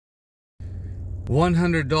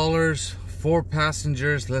$100, 4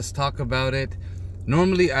 passengers. Let's talk about it.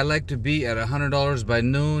 Normally I like to be at $100 by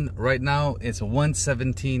noon. Right now it's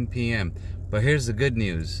 1:17 p.m. But here's the good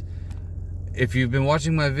news. If you've been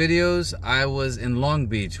watching my videos, I was in Long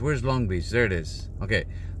Beach. Where's Long Beach? There it is. Okay,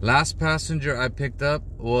 last passenger I picked up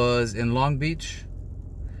was in Long Beach.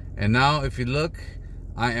 And now if you look,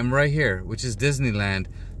 I am right here, which is Disneyland.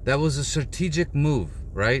 That was a strategic move,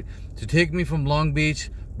 right? To take me from Long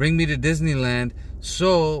Beach, bring me to Disneyland.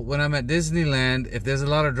 So when I'm at Disneyland, if there's a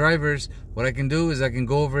lot of drivers, what I can do is I can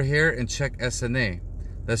go over here and check SNA.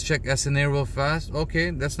 Let's check SNA real fast.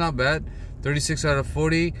 Okay, that's not bad. 36 out of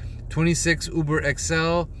 40. 26 Uber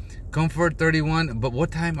XL. Comfort 31. But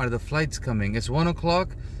what time are the flights coming? It's 1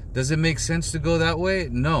 o'clock. Does it make sense to go that way?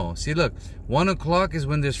 No. See, look, 1 o'clock is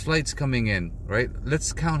when there's flights coming in, right?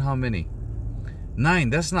 Let's count how many. 9.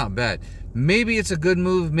 That's not bad. Maybe it's a good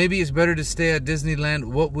move. Maybe it's better to stay at Disneyland.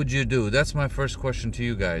 What would you do? That's my first question to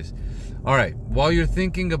you guys. All right, while you're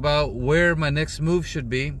thinking about where my next move should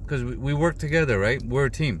be, because we work together, right? We're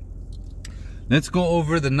a team. Let's go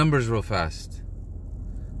over the numbers real fast,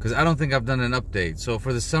 because I don't think I've done an update. So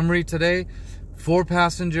for the summary today, 4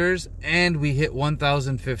 passengers and we hit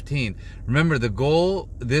 1,015. Remember, the goal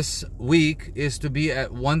this week is to be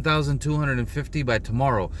at 1,250 by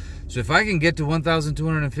tomorrow. So if I can get to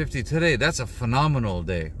 1,250 today, that's a phenomenal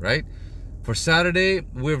day, right? For Saturday,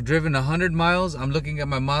 we've driven 100 miles. I'm looking at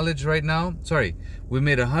my mileage right now. Sorry, we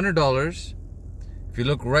made $100. If you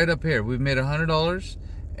look right up here, we've made $100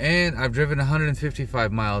 and I've driven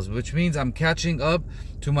 155 miles, which means I'm catching up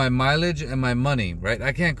to my mileage and my money, right?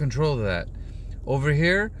 I can't control that. Over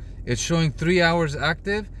here, it's showing 3 hours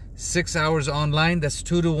active, 6 hours online. That's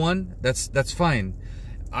 2 to 1. That's fine.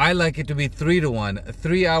 I like it to be 3 to 1.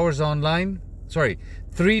 3 hours online. Sorry,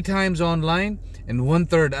 3 times online and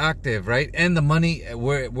 1/3 active, right? And the money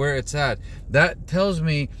where it's at. That tells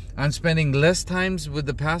me I'm spending less times with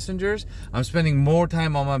the passengers. I'm spending more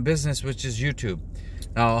time on my business, which is YouTube.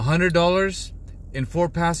 Now, $100 in 4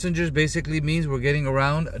 passengers basically means we're getting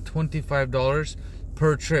around $25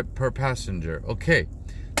 per trip per passenger. Okay,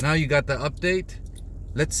 now you got the update.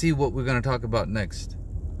 Let's see what we're going to talk about next.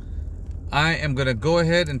 I am going to go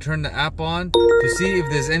ahead and turn the app on to see if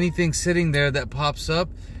there's anything sitting there that pops up.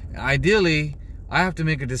 Ideally, I have to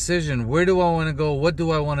make a decision. Where do I want to go? What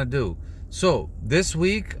do I want to do? So this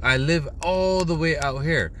week I live all the way out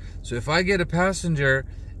here. So if I get a passenger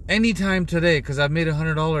anytime today, because I've made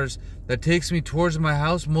 $100, that takes me towards my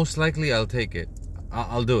house, most likely I'll take it.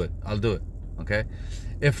 I'll do it. I'll do it. Okay.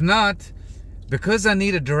 If not, because I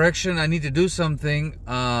need a direction, I need to do something.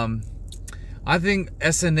 I think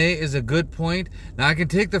SNA is a good point. Now I can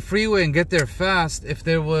take the freeway and get there fast if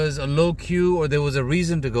there was a low queue or there was a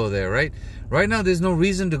reason to go there, right? Right now there's no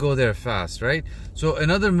reason to go there fast, right? So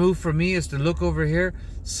another move for me is to look over here.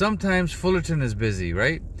 Sometimes Fullerton is busy,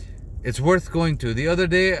 right? It's worth going to. The other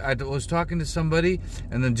day I was talking to somebody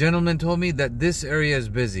and the gentleman told me that this area is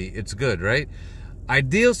busy. It's good, right?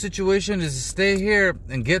 Ideal situation is to stay here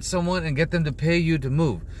and get someone and get them to pay you to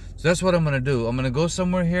move. So that's what I'm going to do. I'm going to go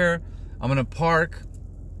somewhere here. I'm going to park,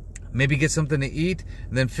 maybe get something to eat,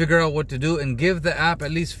 and then figure out what to do and give the app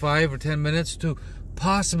at least 5 or 10 minutes to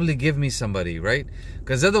possibly give me somebody, right?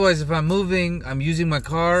 Because otherwise, if I'm moving, I'm using my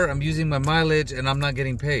car, I'm using my mileage, and I'm not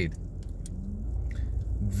getting paid.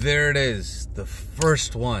 There it is, the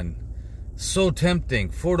first one. So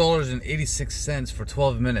tempting, $4.86 for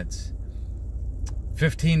 12 minutes.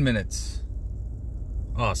 15 minutes.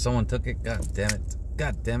 Oh, someone took it. God damn it.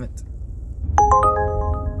 God damn it.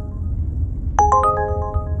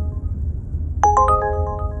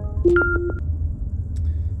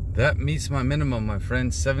 That meets my minimum, my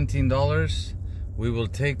friend. $17. We will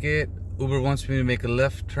take it. Uber wants me to make a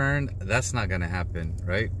left turn. That's not gonna happen,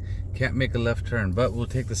 right? Can't make a left turn, but we'll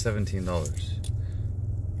take the $17.